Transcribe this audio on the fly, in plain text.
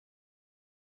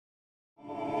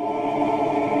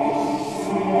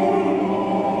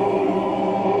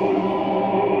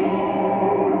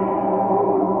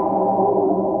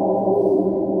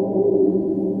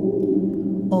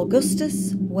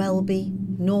Augustus Welby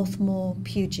Northmore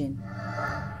Pugin,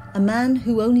 a man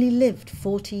who only lived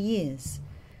 40 years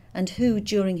and who,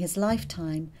 during his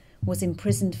lifetime, was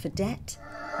imprisoned for debt,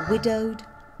 widowed,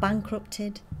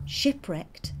 bankrupted,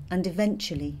 shipwrecked, and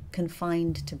eventually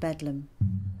confined to Bedlam.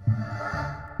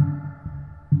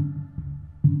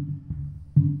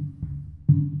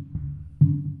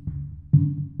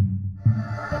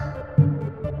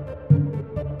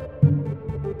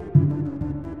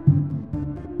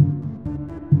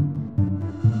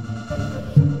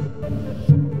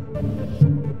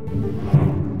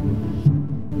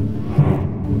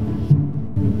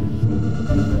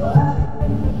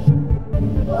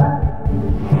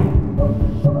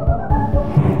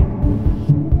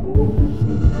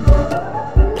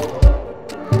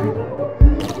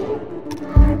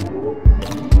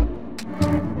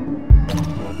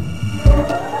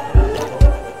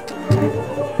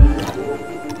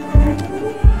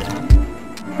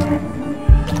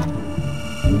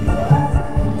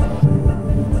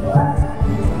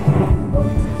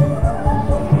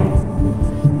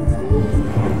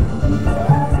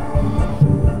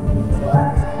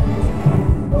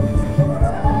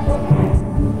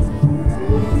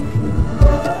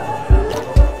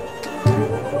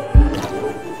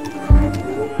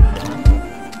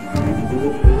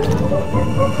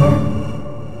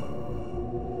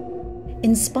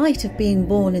 In spite of being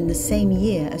born in the same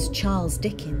year as Charles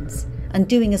Dickens and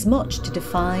doing as much to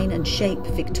define and shape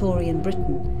Victorian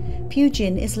Britain,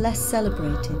 Pugin is less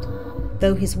celebrated,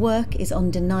 though his work is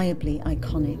undeniably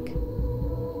iconic.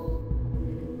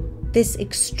 This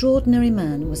extraordinary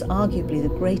man was arguably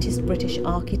the greatest British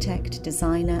architect,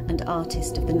 designer and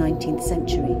artist of the 19th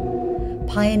century,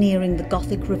 pioneering the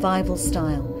Gothic revival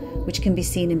style, which can be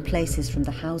seen in places from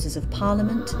the Houses of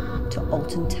Parliament to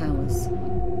Alton Towers.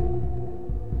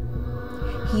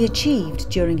 He achieved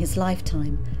during his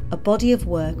lifetime a body of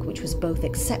work which was both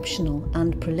exceptional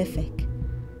and prolific.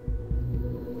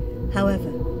 However,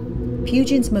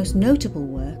 Pugin's most notable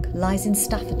work lies in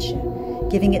Staffordshire,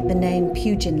 giving it the name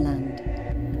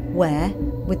Pugin-land, where,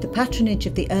 with the patronage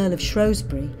of the Earl of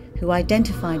Shrewsbury, who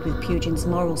identified with Pugin's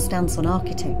moral stance on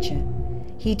architecture,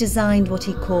 he designed what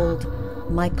he called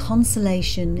 "My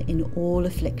consolation in all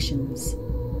afflictions,"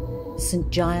 St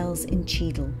Giles in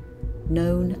Cheadle,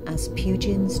 known as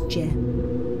Pugin's gem.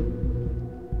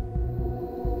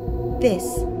 This,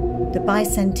 the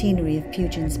Bicentenary of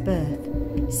Pugin's birth,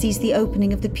 sees the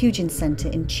opening of the Pugin Centre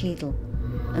in Cheadle,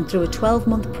 and through a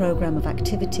 12-month programme of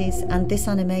activities and this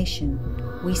animation,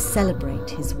 we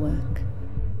celebrate his work.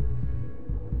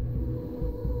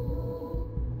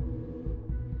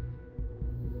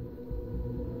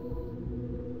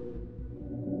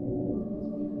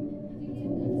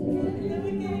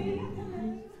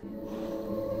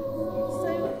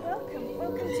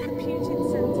 Welcome to the Pugin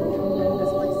Centre.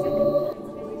 That's my second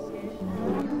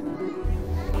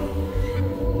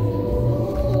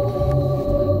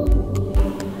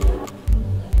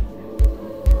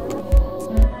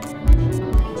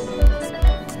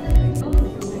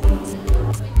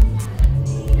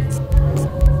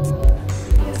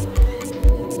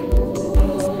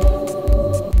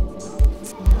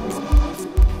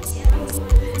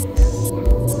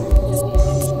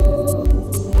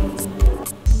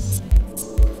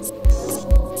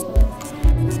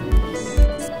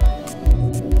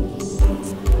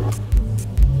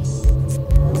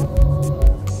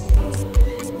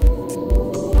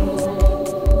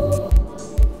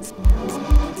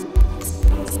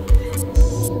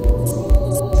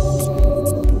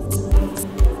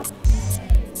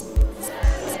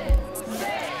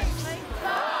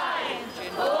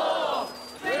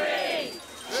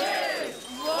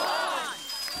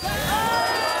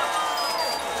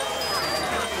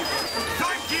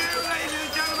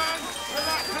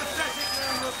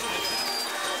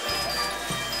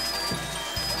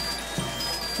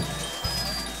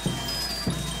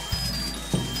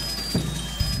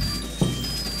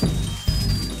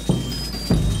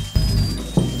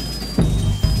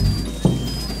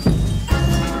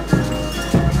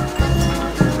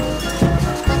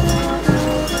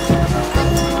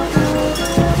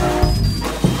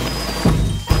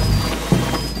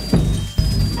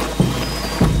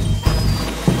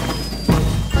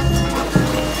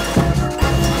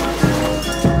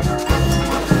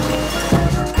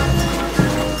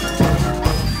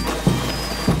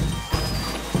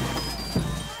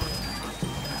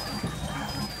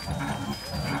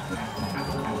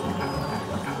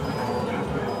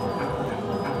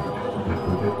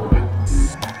Thank you.